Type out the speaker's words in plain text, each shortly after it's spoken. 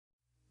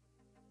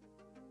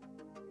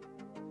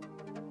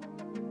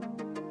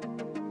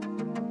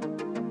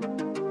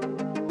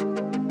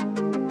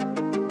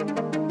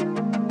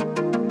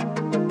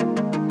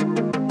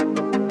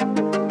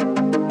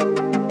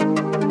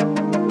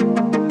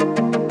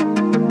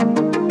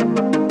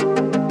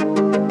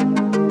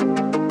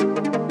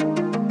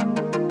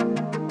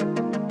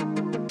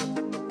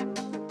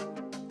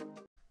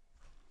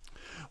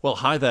Well,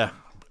 hi there.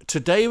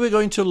 Today we're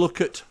going to look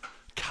at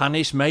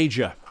Canis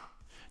Major.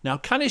 Now,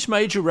 Canis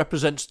Major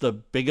represents the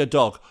bigger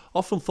dog,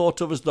 often thought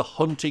of as the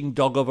hunting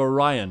dog of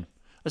Orion,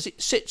 as it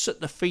sits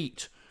at the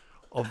feet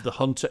of the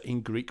hunter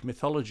in Greek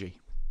mythology.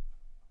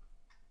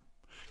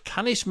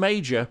 Canis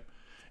Major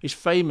is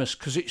famous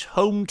because it's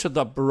home to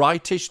the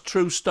brightest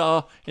true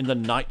star in the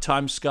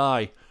nighttime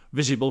sky,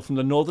 visible from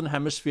the northern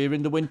hemisphere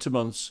in the winter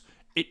months.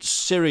 It's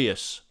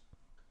Sirius.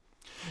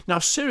 Now,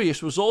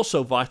 Sirius was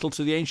also vital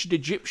to the ancient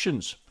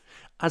Egyptians,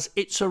 as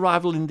its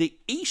arrival in the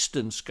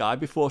eastern sky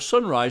before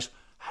sunrise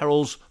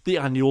heralds the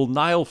annual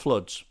Nile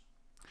floods.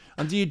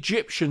 And the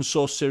Egyptians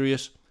saw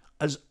Sirius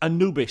as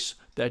Anubis,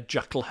 their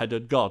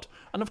jackal-headed god.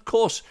 And of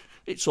course,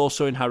 it's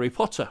also in Harry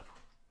Potter.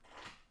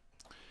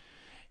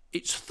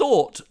 It's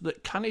thought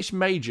that Canis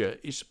Major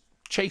is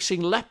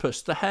chasing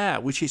Lepus, the hare,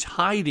 which is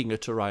hiding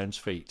at Orion's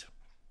feet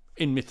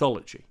in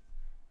mythology.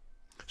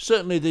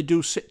 Certainly they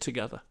do sit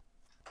together.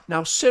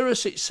 Now,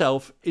 Sirius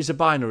itself is a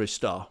binary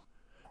star.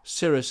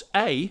 Sirius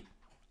A,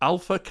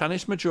 Alpha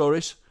Canis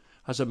Majoris,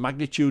 has a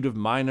magnitude of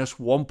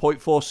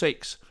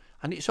 -1.46,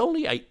 and it's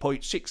only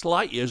 8.6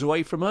 light years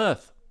away from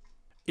Earth.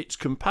 Its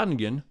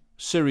companion,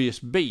 Sirius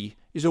B,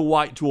 is a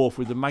white dwarf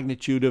with a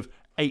magnitude of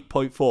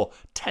 8.4,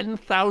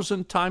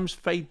 10,000 times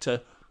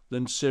fainter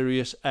than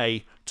Sirius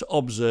A to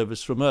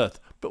observers from Earth.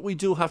 But we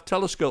do have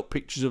telescope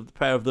pictures of the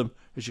pair of them,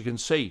 as you can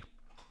see.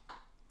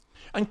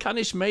 And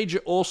Canis Major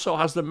also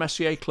has the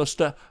Messier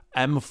cluster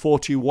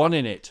M41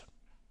 in it.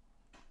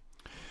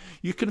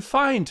 You can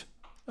find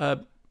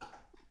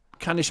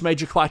Canis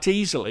Major quite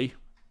easily.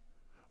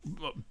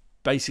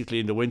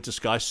 Basically, in the winter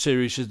sky,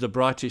 Sirius is the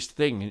brightest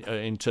thing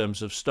in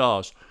terms of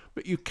stars.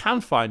 But you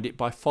can find it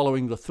by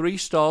following the 3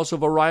 stars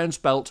of Orion's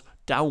belt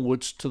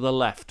downwards to the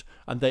left,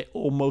 and they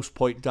almost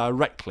point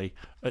directly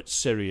at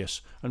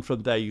Sirius. And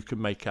from there you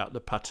can make out the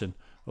pattern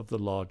of the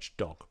large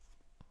dog.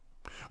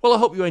 Well, I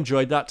hope you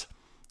enjoyed that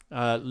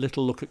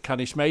little look at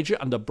Canis Major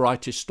and the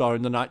brightest star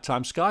in the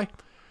nighttime sky.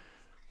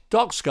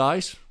 Dark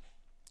skies.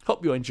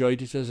 Hope you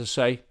enjoyed it, as I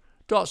say.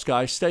 Dark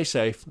skies, stay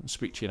safe, and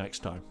speak to you next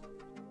time.